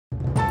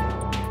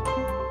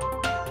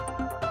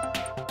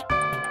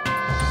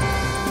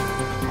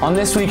On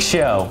this week's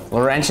show,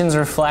 Lawrentians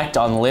reflect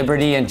on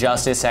liberty and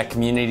justice at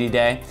Community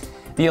Day.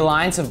 The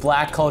Alliance of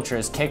Black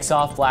Cultures kicks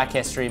off Black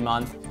History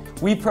Month.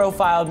 We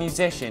profile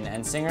musician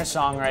and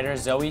singer-songwriter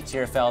Zoe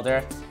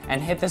Thierfelder and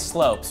hit the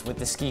slopes with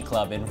the ski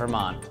club in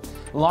Vermont.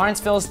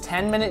 Lawrenceville's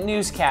 10-minute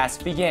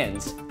newscast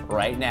begins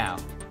right now.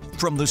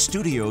 From the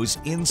studios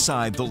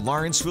inside the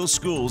Lawrenceville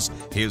School's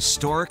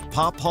historic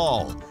Pop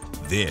Hall,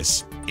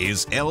 this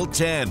is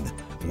L10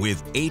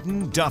 with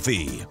Aidan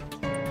Duffy.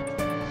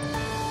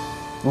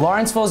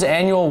 Lawrenceville's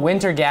annual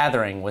winter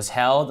gathering was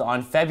held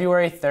on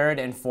February 3rd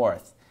and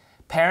 4th.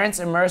 Parents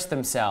immersed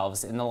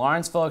themselves in the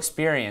Lawrenceville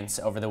experience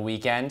over the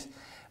weekend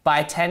by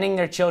attending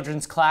their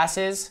children's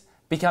classes,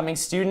 becoming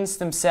students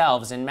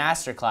themselves in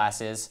master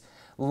classes,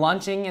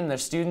 lunching in their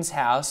student's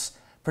house,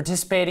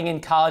 participating in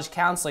college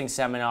counseling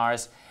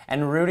seminars,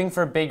 and rooting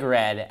for Big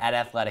Red at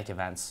athletic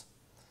events.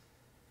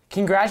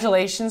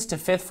 Congratulations to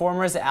fifth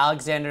formers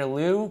Alexander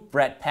Liu,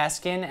 Brett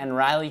Peskin, and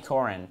Riley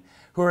Corin,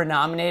 who were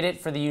nominated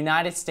for the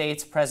United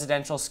States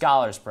Presidential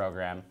Scholars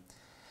Program.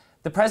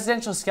 The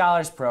Presidential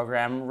Scholars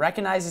Program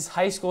recognizes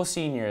high school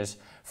seniors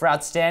for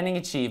outstanding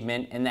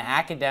achievement in the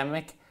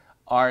academic,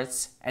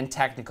 arts, and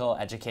technical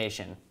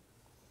education.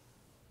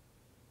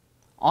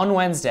 On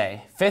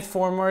Wednesday, fifth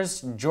formers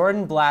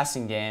Jordan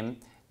Blasingame,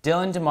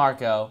 Dylan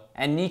DeMarco,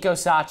 and Nico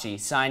Sachi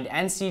signed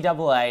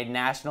NCAA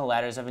National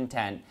Letters of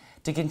Intent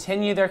to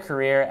continue their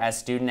career as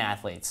student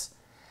athletes.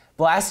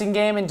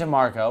 Blasingame and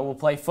DeMarco will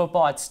play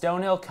football at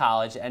Stonehill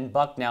College and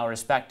Bucknell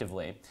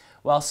respectively,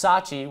 while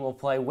Sachi will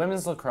play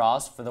women's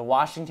lacrosse for the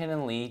Washington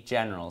and Lee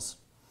Generals.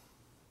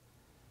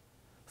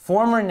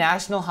 Former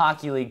National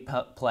Hockey League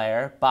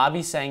player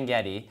Bobby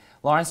Sangetti,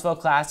 Lawrenceville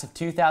class of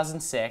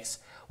 2006,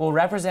 will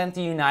represent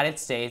the United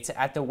States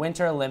at the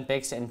Winter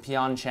Olympics in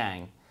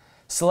Pyeongchang.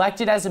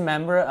 Selected as a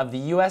member of the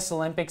U.S.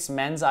 Olympics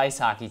men's ice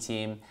hockey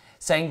team,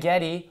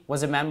 Sangetti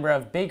was a member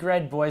of Big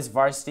Red Boys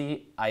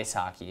varsity ice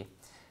hockey.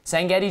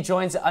 Sangetti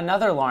joins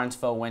another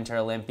Lawrenceville Winter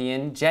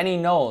Olympian, Jenny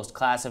Knowles,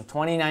 class of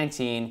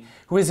 2019,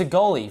 who is a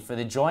goalie for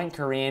the Joint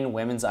Korean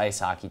women's ice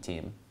hockey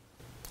team.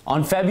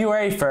 On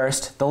February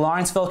 1st, the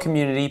Lawrenceville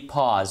community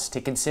paused to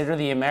consider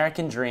the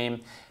American dream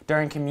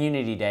during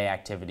Community Day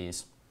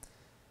activities.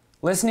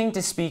 Listening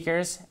to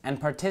speakers and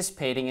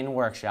participating in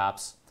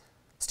workshops,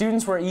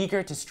 students were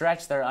eager to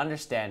stretch their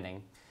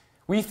understanding.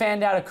 We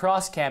fanned out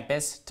across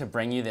campus to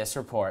bring you this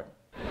report.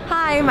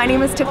 Hi, my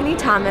name is Tiffany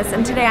Thomas,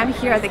 and today I'm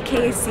here at the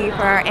KAC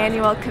for our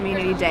annual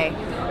Community Day.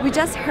 We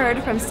just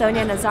heard from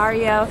Sonia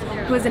Nazario,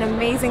 who is an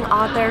amazing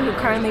author who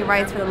currently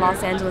writes for the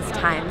Los Angeles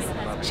Times.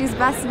 She's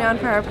best known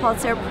for her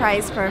Pulitzer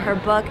Prize for her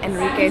book,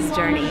 Enrique's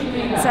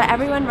Journey. So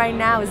everyone right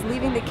now is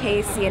leaving the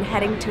KAC and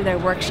heading to their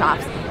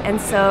workshops. And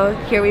so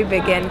here we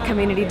begin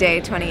Community Day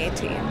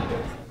 2018.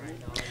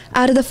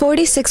 Out of the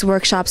 46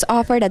 workshops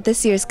offered at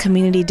this year's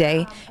Community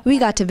Day, we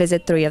got to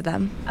visit 3 of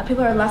them.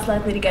 People are less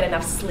likely to get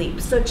enough sleep.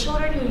 So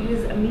children who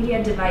use a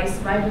media device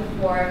right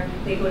before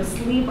they go to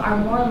sleep are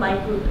more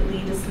likely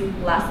to sleep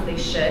less than they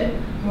should,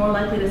 more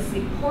likely to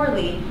sleep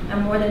poorly,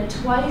 and more than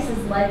twice as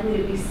likely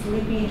to be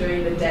sleepy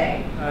during the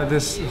day.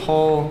 This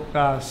whole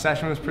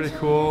session was pretty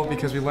cool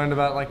because we learned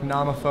about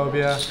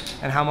nomophobia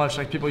and how much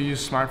people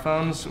use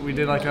smartphones. We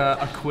did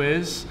a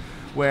quiz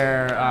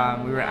where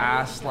we were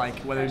asked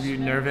whether we'd be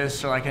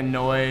nervous or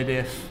annoyed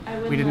if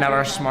we didn't have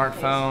our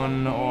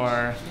smartphone,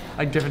 or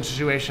different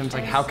situations,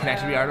 how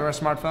connected we are to our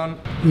smartphone.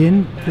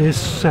 In this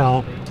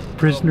cell,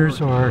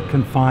 prisoners are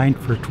confined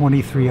for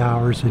 23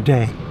 hours a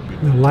day.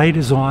 The light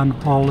is on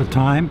all the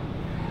time.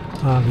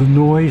 The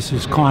noise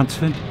is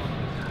constant.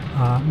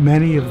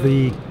 Many of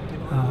the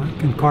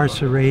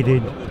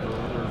incarcerated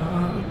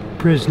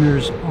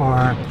prisoners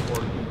are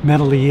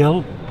mentally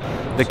ill.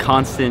 The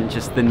constant,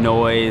 just the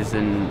noise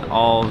and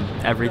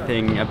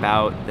everything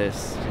about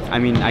this. I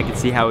mean, I could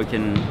see how it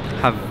can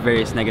have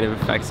various negative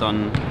effects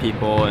on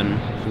people and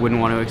wouldn't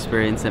want to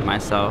experience it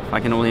myself. I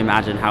can only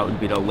imagine how it would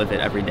be to live it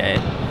every day.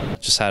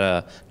 Just had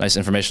a nice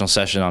informational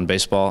session on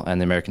baseball and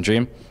the American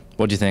dream.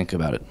 What do you think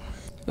about it?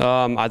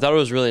 I thought it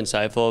was really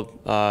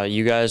insightful.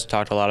 You guys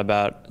talked a lot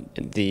about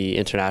the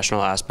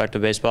international aspect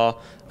of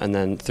baseball, and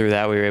then through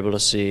that we were able to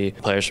see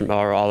players from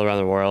all around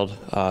the world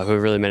who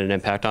have really made an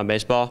impact on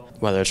baseball,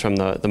 whether it's from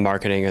the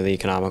marketing or the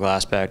economical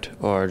aspect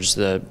or just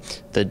the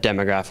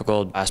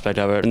demographical aspect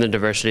of it and the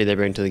diversity they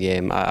bring to the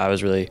game. I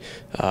was really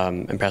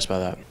impressed by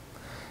that.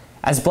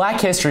 As Black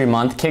History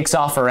Month kicks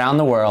off around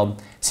the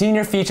world,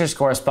 senior features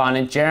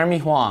correspondent Jeremy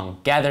Huang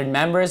gathered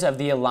members of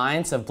the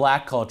Alliance of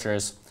Black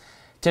Cultures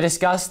to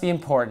discuss the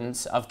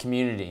importance of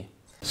community.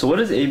 So what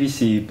does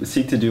ABC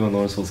seek to do on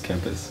Lawrenceville's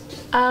campus?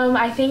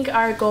 I think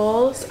our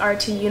goals are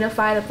to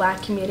unify the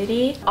Black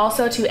community,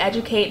 also to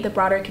educate the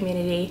broader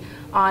community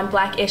on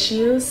Black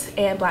issues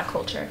and Black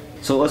culture.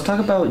 So let's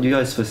talk about you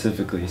guys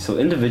specifically. So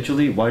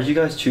individually, why did you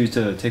guys choose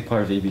to take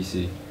part of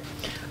ABC?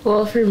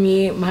 Well, for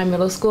me, my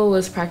middle school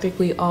was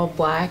practically all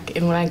Black,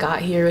 and when I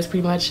got here it was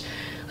pretty much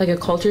like a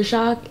culture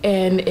shock,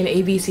 and in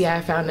ABC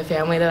I found a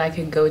family that I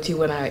could go to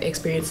when I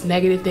experienced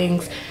negative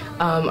things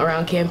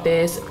around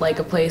campus, like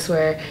a place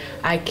where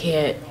I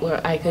could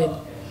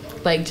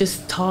like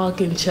just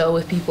talk and chill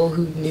with people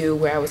who knew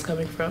where I was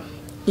coming from.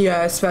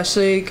 Yeah,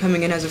 especially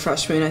coming in as a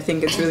freshman, I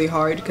think it's really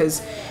hard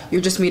because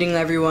you're just meeting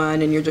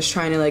everyone and you're just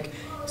trying to like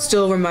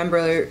still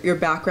remember your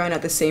background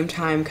at the same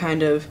time,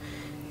 kind of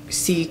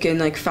seek and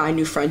like find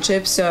new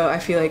friendships. So I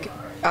feel like,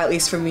 at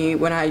least for me,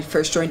 when I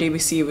first joined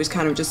ABC, it was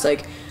kind of just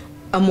like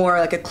a more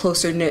like a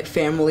closer knit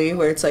family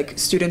where it's like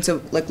students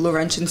of like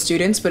Laurentian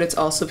students, but it's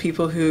also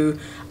people who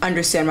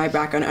understand my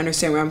background,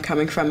 understand where I'm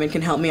coming from, and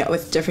can help me out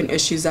with different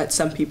issues that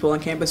some people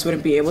on campus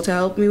wouldn't be able to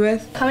help me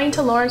with. Coming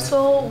to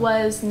Lawrenceville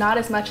was not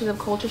as much of a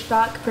culture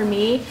shock for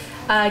me,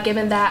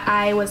 given that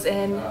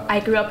I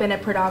grew up in a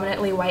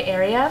predominantly white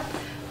area,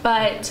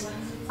 but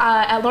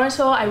at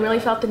Lawrenceville I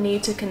really felt the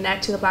need to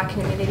connect to the Black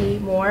community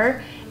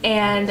more,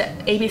 and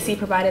ABC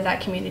provided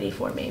that community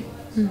for me.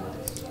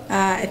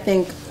 I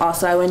think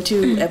also I went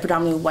to a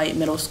predominantly white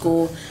middle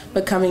school,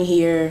 but coming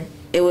here,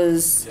 it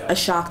was a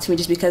shock to me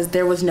just because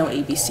there was no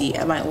ABC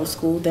at my old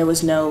school. There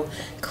was no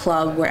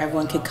club where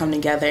everyone could come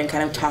together and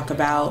kind of talk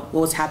about what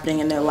was happening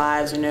in their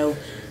lives, or no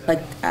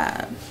like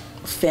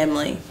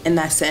family in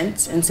that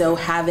sense. And so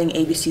having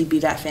ABC be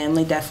that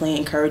family definitely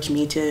encouraged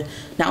me to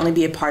not only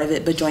be a part of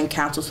it, but join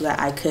council so that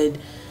I could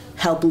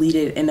help lead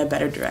it in a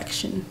better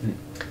direction.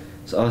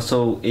 So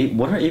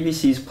what are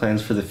ABC's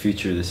plans for the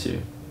future this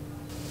year?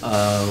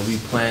 We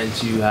plan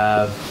to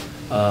have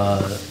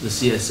the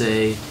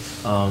CSA,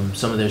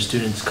 some of their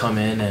students come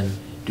in and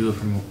do a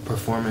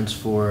performance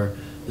for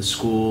the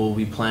school.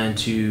 We plan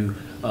to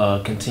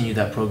continue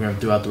that program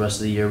throughout the rest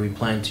of the year. We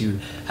plan to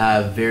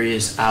have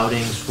various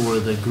outings for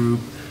the group.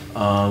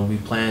 We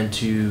plan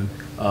to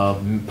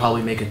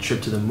probably make a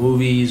trip to the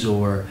movies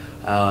or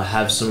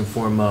have some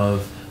form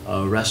of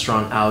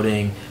restaurant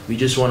outing. We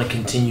just want to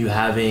continue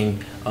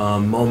having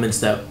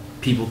moments that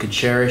people could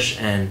cherish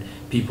and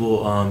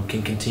people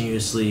can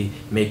continuously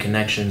make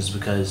connections,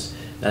 because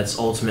that's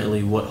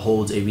ultimately what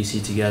holds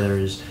ABC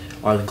together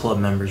are the club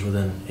members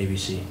within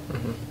ABC.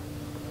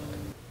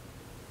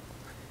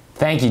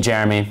 Thank you,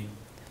 Jeremy.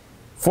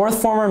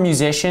 Fourth former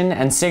musician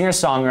and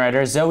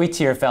singer-songwriter Zoe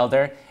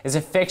Thierfelder is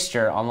a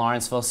fixture on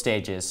Lawrenceville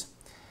stages.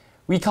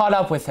 We caught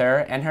up with her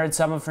and heard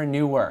some of her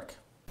new work.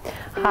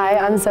 Hi,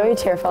 I'm Zoe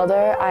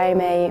Thierfelder.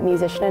 I'm a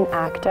musician and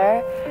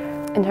actor.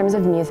 In terms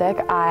of music,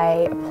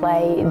 I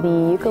play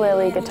the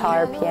ukulele,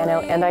 guitar,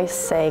 piano, and I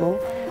sing.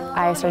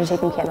 I started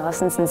taking piano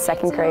lessons in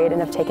 2nd grade and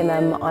have taken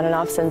them on and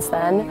off since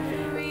then.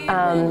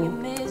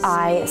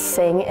 I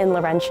sing in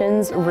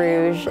Lawrentians,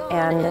 Rouge,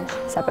 and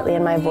separately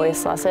in my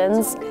voice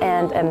lessons,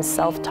 and am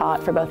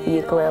self-taught for both the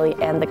ukulele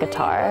and the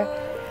guitar.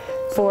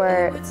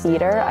 For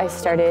theater, I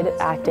started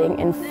acting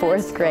in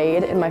 4th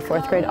grade in my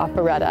 4th grade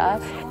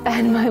operetta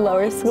at my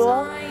lower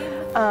school.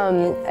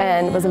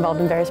 And was involved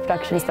in various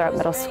productions throughout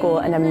middle school,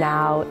 and am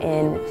now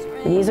in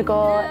the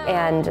musical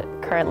and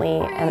currently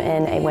am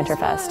in a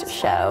Winterfest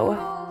show.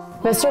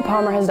 Mr.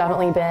 Palmer has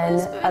definitely been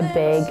a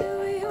big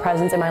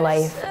presence in my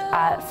life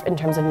in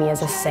terms of me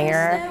as a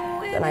singer,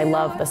 and I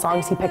love the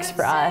songs he picks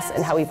for us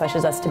and how he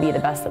pushes us to be the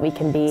best that we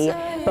can be,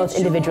 both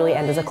individually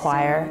and as a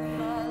choir.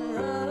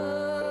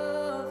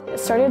 I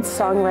started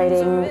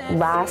songwriting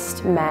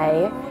last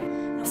May.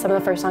 Some of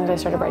the first songs I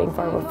started writing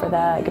for were for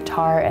the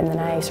guitar, and then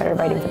I started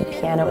writing for the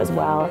piano as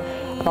well.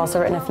 I've also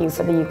written a few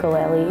for the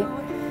ukulele.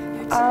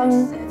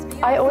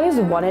 I always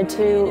wanted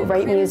to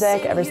write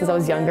music ever since I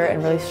was younger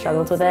and really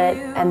struggled with it.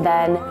 And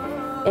then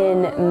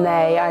in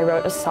May, I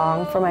wrote a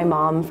song for my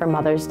mom for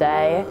Mother's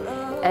Day,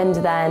 and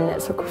then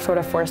sort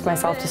of forced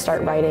myself to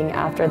start writing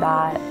after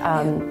that.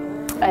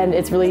 And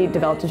it's really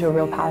developed into a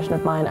real passion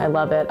of mine. I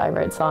love it. I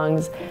write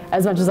songs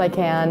as much as I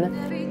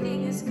can.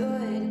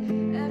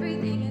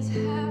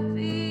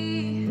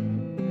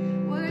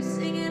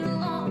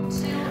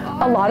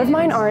 A lot of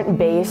mine aren't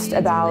based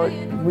about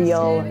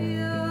real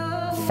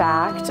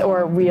fact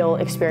or real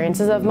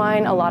experiences of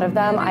mine. A lot of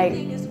them,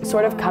 I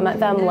sort of come at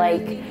them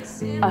like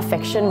a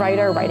fiction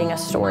writer writing a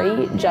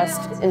story,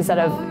 just instead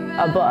of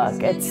a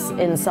book, it's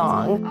in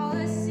song.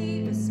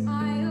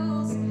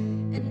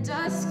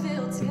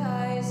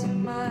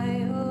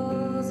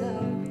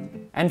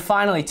 And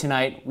finally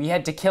tonight, we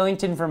head to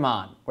Killington,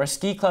 Vermont, where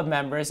ski club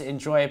members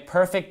enjoy a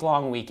perfect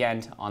long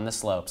weekend on the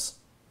slopes.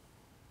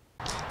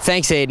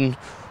 Thanks, Aidan.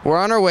 We're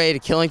on our way to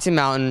Killington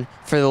Mountain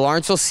for the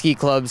Lawrenceville Ski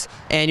Club's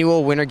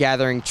annual winter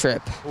gathering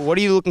trip. What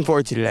are you looking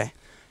forward to today?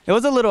 It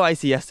was a little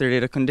icy yesterday.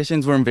 The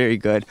conditions weren't very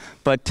good,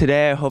 but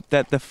today I hope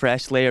that the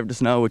fresh layer of the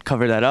snow would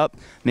cover that up,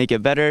 make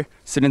it better.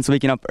 Students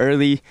waking up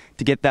early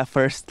to get that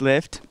first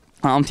lift.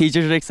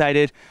 Teachers are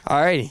excited.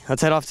 Alrighty,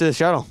 let's head off to the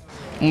shuttle.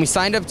 When we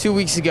signed up 2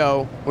 weeks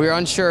ago, we were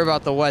unsure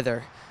about the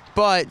weather,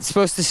 but it's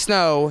supposed to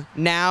snow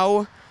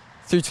now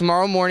through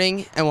tomorrow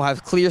morning, and we'll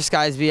have clear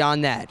skies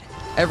beyond that.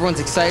 Everyone's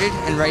excited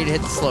and ready to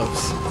hit the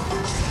slopes.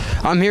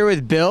 I'm here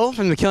with Bill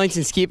from the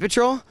Killington Ski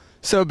Patrol.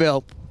 So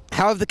Bill,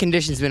 how have the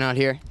conditions been out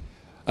here?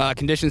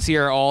 Conditions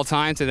here are all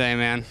time today,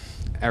 man.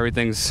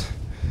 Everything's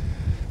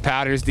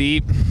powder's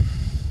deep,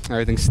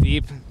 everything's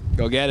steep.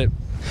 Go get it.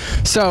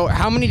 So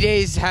how many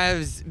days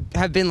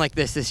have been like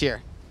this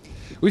year?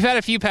 We've had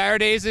a few power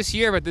days this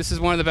year, but this is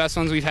one of the best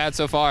ones we've had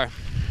so far.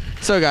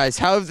 So guys,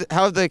 how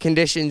have the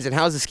conditions and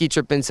how's the ski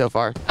trip been so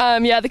far?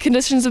 Yeah, the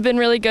conditions have been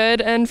really good,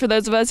 and for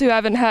those of us who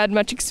haven't had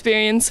much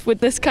experience with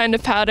this kind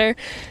of powder,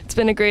 it's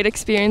been a great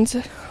experience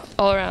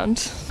all around.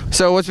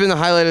 So what's been the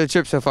highlight of the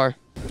trip so far?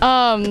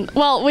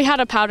 Well, we had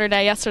a powder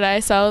day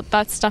yesterday, so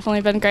that's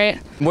definitely been great.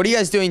 What are you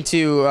guys doing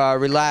to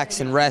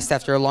relax and rest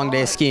after a long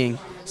day of skiing?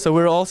 So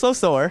we're also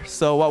sore,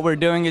 so what we're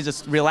doing is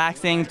just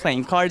relaxing,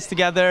 playing cards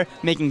together,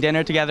 making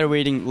dinner together, we're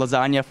eating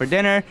lasagna for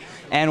dinner,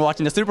 and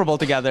watching the Super Bowl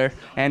together.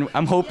 And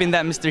I'm hoping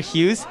that Mr.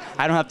 Hughes,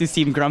 I don't have to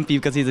seem grumpy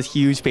because he's a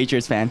huge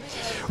Patriots fan.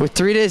 With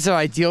 3 days of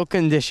ideal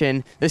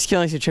condition, this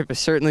Killington trip has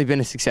certainly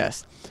been a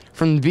success.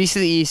 From the Beast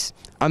of the East,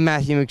 I'm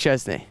Matthew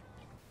McChesney.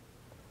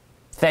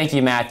 Thank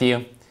you,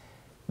 Matthew.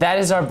 That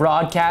is our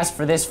broadcast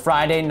for this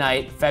Friday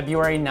night,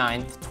 February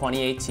 9th,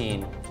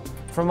 2018.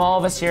 From all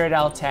of us here at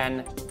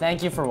L10,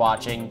 thank you for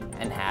watching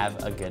and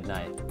have a good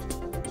night.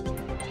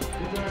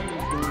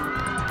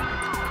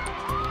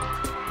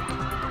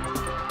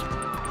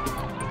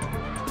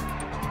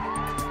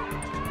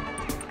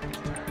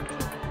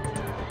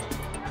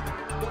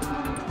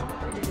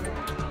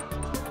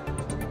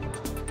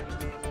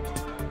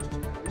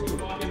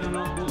 Walking on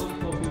all